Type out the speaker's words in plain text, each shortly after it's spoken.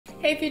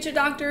Hey future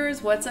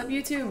doctors, what's up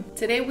YouTube?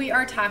 Today we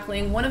are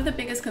tackling one of the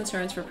biggest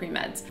concerns for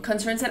pre-meds.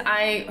 Concerns that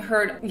I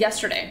heard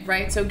yesterday,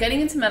 right? So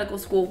getting into medical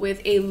school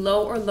with a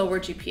low or lower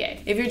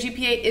GPA. If your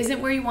GPA isn't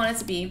where you want it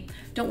to be,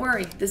 don't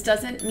worry. This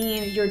doesn't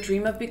mean your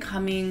dream of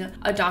becoming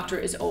a doctor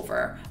is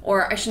over.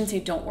 Or I shouldn't say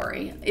don't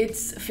worry.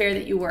 It's fair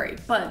that you worry.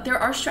 But there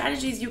are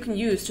strategies you can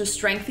use to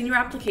strengthen your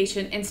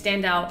application and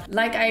stand out,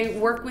 like I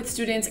work with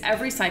students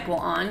every cycle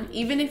on.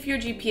 Even if your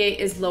GPA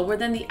is lower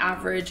than the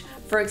average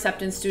for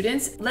acceptance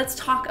students, let's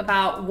talk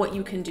about what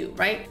you can do,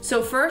 right?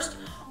 So first,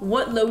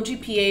 what low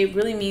GPA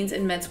really means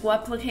in med school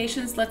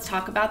applications. Let's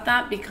talk about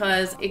that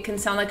because it can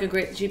sound like a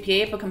great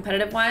GPA, but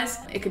competitive wise,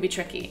 it could be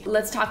tricky.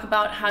 Let's talk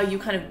about how you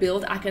kind of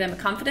build academic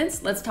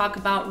confidence. Let's talk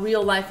about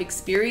real life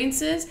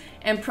experiences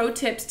and pro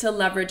tips to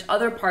leverage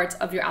other parts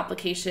of your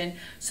application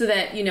so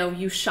that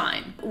you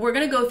shine. We're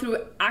gonna go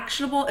through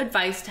actionable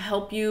advice to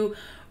help you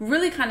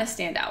really kind of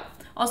stand out.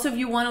 Also, if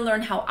you want to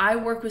learn how I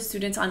work with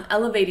students on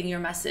elevating your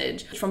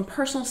message from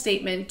personal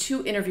statement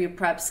to interview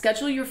prep,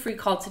 schedule your free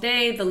call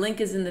today. The link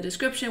is in the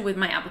description with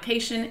my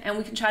application and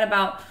we can chat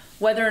about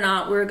whether or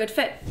not we're a good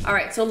fit. All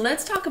right, so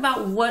let's talk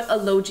about what a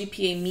low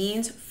GPA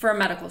means for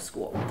medical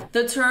school.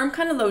 The term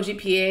kind of low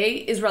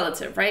GPA is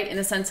relative, right? In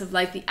the sense of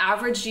like the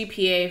average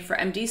GPA for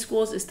MD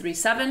schools is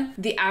 3.7.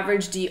 The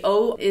average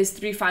DO is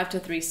 3.5 to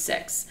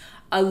 3.6.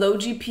 A low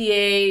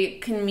GPA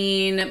can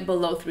mean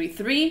below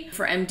 3.3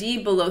 for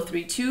MD, below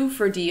 3.2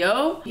 for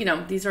DO.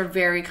 These are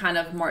very kind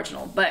of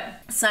marginal,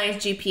 but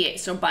science GPA,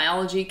 so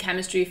biology,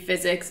 chemistry,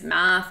 physics,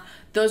 math,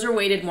 those are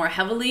weighted more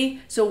heavily.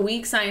 So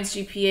weak science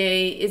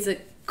GPA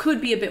could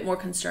be a bit more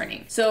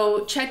concerning.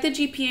 So check the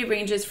GPA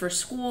ranges for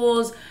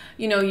schools.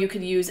 You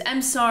could use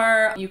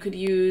MSAR, you could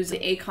use the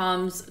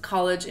AACOMAS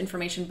College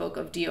Information Book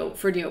of DO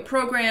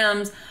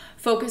programs.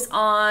 Focus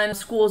on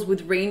schools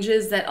with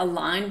ranges that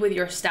align with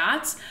your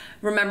stats.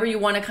 Remember, you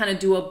want to kind of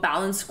do a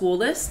balanced school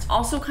list.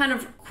 Also kind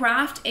of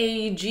craft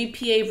a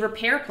GPA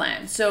repair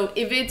plan. So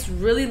if it's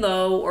really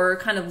low or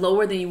kind of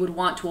lower than you would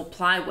want to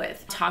apply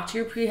with, talk to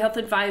your pre-health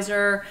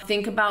advisor,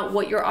 think about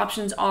what your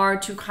options are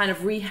to kind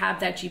of rehab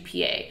that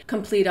GPA.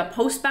 Complete a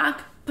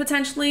post-bac.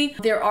 Potentially,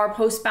 there are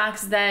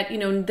post-bacs that,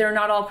 they're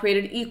not all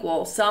created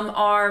equal. Some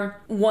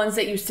are ones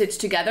that you stitch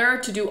together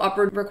to do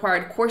upward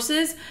required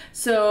courses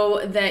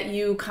so that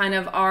you kind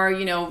of are,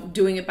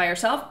 doing it by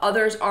yourself.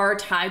 Others are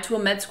tied to a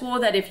med school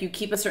that if you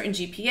keep a certain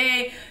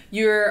GPA,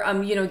 you're,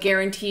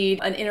 guaranteed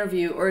an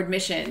interview or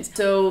admissions.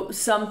 So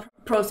some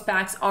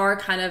post-bacs are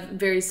kind of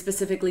very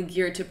specifically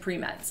geared to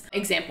pre-meds.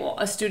 Example,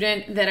 a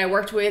student that I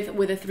worked with a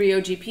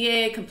 3.0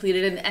 GPA,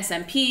 completed an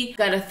SMP,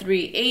 got a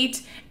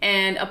 3.8,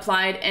 and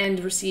applied and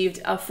received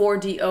a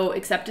 4.0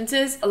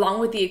 acceptances, along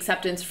with the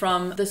acceptance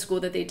from the school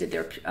that they did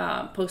their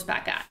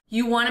post-bac at.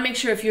 You want to make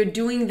sure if you're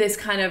doing this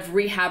kind of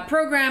rehab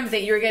program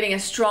that you're getting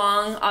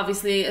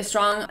obviously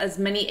as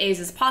many A's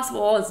as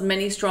possible, as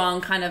many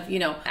strong kind of,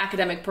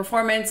 academic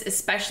performance,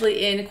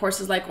 especially in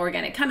courses like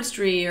organic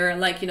chemistry or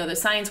like, the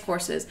science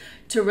courses,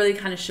 to really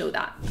kind of show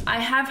that. I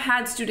have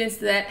had students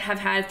that have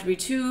had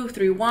 3.2,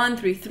 3.1,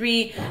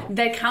 3.3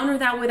 that counter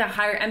that with a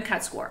higher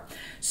MCAT score.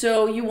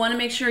 So you want to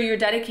make sure you're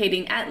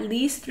dedicating at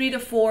least 3 to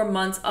 4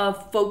 months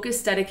of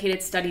focused,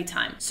 dedicated study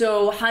time.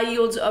 So high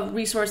yields of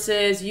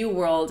resources,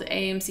 UWorld,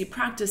 AMC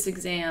practice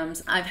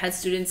exams. I've had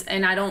students,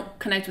 and I don't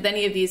connect with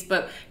any of these,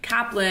 but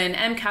Kaplan,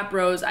 MCAT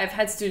bros, I've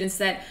had students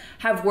that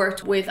have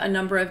worked with a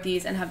number of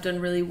these and have done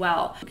really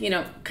well.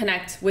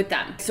 Connect with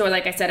them. So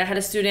like I said, I had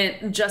a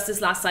student just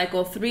this last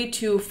cycle,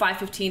 3.2,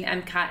 5.15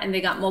 MCAT, and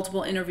they got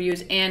multiple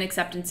interviews and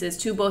acceptances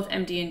to both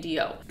MD and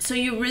DO. So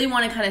you really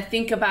want to kind of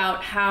think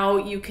about how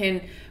you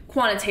can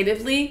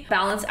quantitatively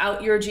balance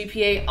out your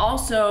GPA.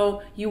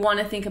 Also, you want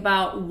to think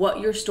about what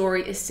your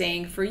story is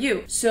saying for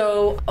you.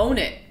 So own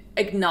it.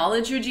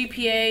 Acknowledge your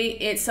GPA.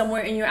 It's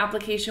somewhere in your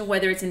application,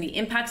 whether it's in the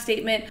impact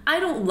statement. I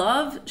don't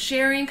love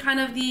sharing kind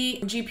of the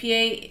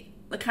GPA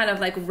kind of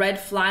like red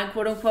flag,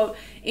 quote unquote,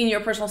 in your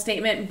personal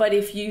statement. But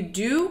if you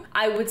do,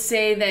 I would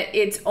say that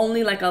it's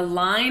only like a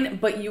line,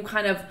 but you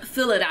kind of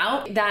fill it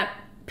out. That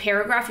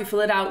paragraph, you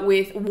fill it out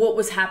with what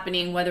was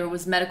happening, whether it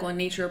was medical in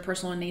nature or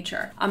personal in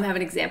nature. I have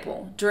an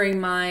example. During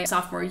my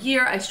sophomore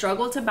year, I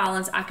struggled to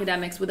balance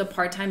academics with a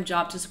part-time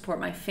job to support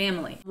my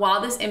family.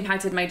 While this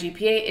impacted my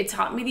GPA, it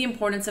taught me the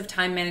importance of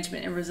time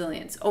management and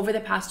resilience. Over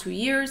the past 2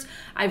 years,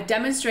 I've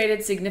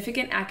demonstrated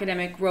significant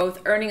academic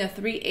growth, earning a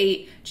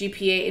 3.8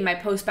 GPA in my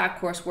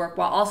post-bac coursework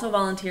while also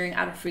volunteering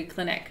at a free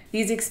clinic.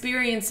 These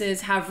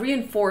experiences have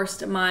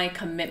reinforced my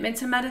commitment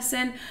to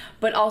medicine,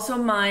 but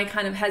also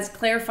has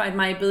clarified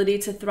my ability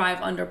to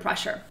thrive under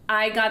pressure.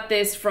 I got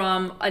this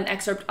from an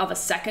excerpt of a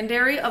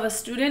secondary of a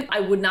student. I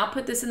would not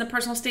put this in the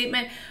personal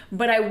statement,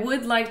 but I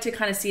would like to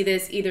kind of see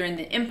this either in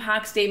the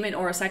impact statement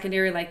or a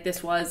secondary like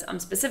this was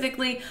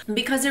specifically,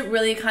 because it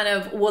really kind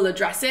of will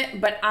address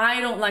it, but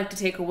I don't like to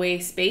take away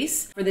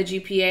space for the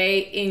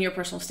GPA in your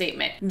personal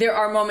statement. There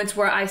are moments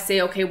where I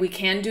say, okay, we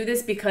can do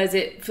this because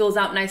it fills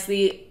out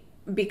nicely,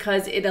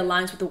 because it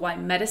aligns with the why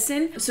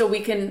medicine. So we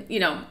can,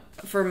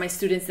 for my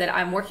students that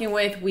I'm working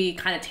with, we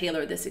kind of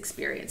tailor this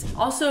experience.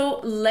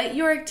 Also, let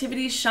your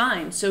activities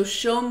shine. So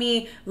show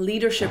me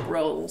leadership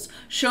roles,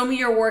 show me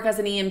your work as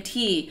an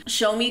EMT,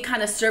 show me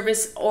kind of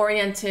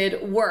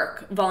service-oriented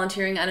work,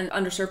 volunteering at an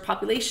underserved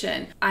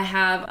population. I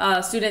have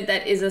a student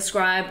that is a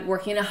scribe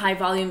working in a high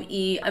volume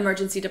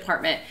emergency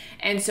department.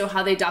 And so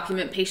how they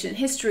document patient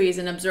histories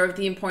and observe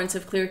the importance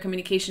of clear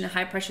communication in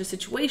high pressure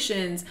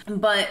situations.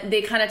 But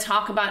they kind of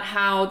talk about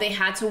how they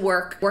had to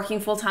working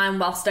full-time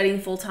while studying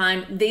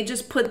full-time. They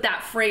just put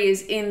that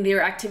phrase in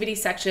their activity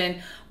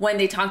section when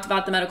they talked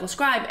about the medical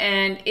scribe,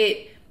 and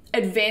it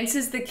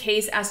advances the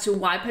case as to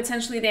why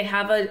potentially they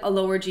have a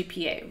lower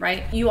GPA,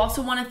 right? You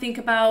also want to think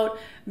about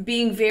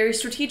being very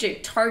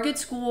strategic. Target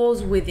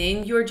schools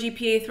within your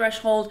GPA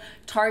threshold,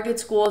 target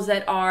schools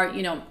that are,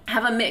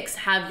 have a mix,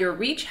 have your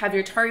reach, have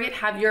your target,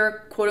 have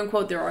your quote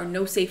unquote, there are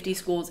no safety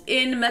schools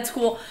in med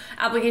school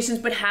applications,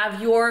 but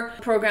have your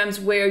programs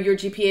where your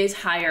GPA is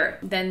higher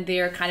than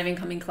their kind of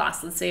incoming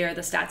class, let's say, or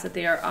the stats that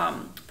they are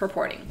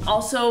purporting.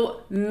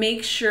 Also,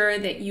 make sure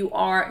that you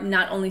are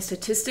not only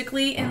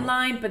statistically in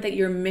line, but that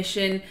your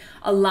mission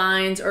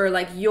aligns, or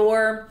like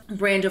your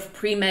brand of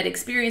pre-med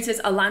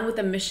experiences align with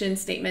the mission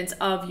statements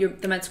of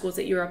the med schools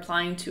that you're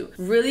applying to.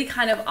 Really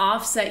kind of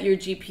offset your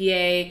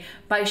GPA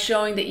by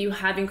showing that you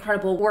have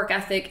incredible work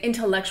ethic,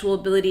 intellectual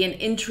ability, and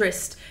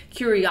interest,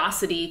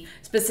 curiosity,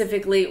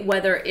 specifically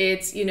whether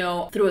it's,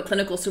 through a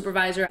clinical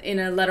supervisor in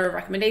a letter of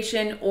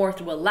recommendation or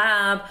through a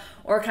lab,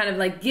 or kind of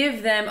like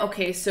give them,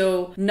 okay,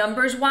 so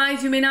numbers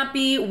wise, you may not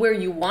be where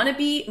you want to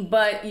be,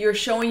 but you're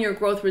showing your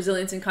growth,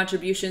 resilience, and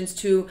contributions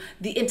to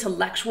the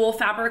intellectual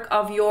fabric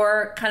of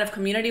your kind of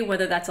community,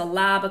 whether that's a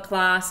lab, a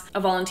class, a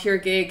volunteer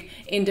gig,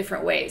 in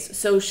different ways.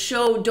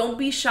 So don't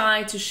be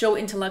shy to show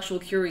intellectual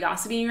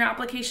curiosity in your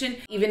application,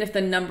 even if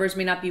the numbers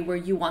may not be where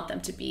you want them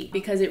to be,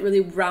 because it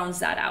really rounds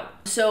that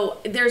out. So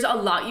there's a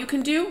lot you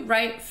can do,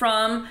 right?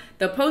 From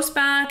the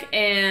post-bac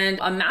and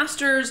a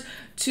master's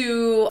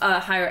to a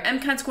higher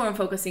MCAT score and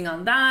focusing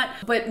on that,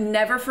 but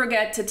never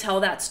forget to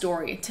tell that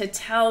story, to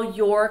tell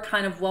your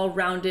kind of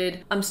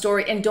well-rounded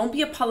story, and don't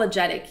be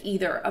apologetic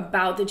either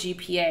about the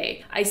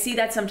GPA. I see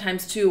that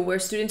sometimes too, where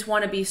students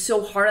want to be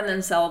so hard on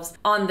themselves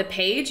on the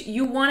page.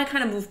 You want to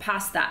kind of move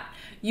past that.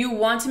 You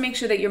want to make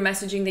sure that you're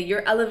messaging, that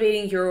you're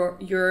elevating your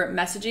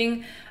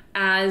messaging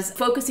as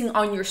focusing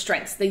on your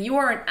strengths, that you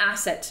are an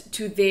asset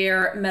to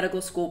their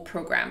medical school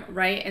program,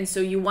 right? And so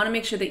you want to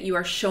make sure that you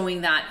are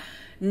showing that,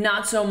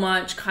 not so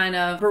much kind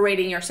of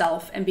berating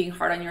yourself and being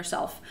hard on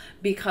yourself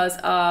because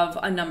of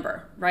a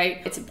number,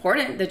 right? It's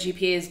important. The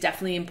GPA is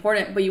definitely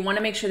important, but you want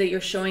to make sure that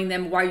you're showing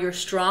them why you're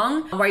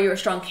strong, why you're a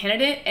strong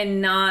candidate,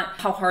 and not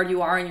how hard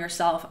you are on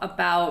yourself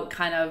about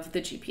kind of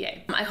the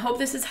GPA. I hope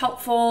this is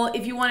helpful.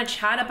 If you want to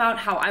chat about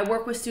how I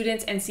work with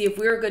students and see if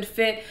we're a good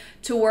fit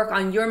to work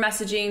on your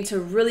messaging, to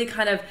really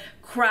kind of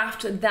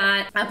craft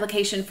that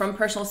application from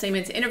personal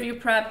statement to interview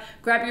prep,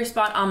 grab your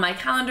spot on my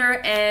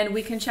calendar and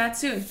we can chat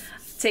soon.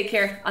 Take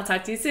care. I'll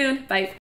talk to you soon. Bye.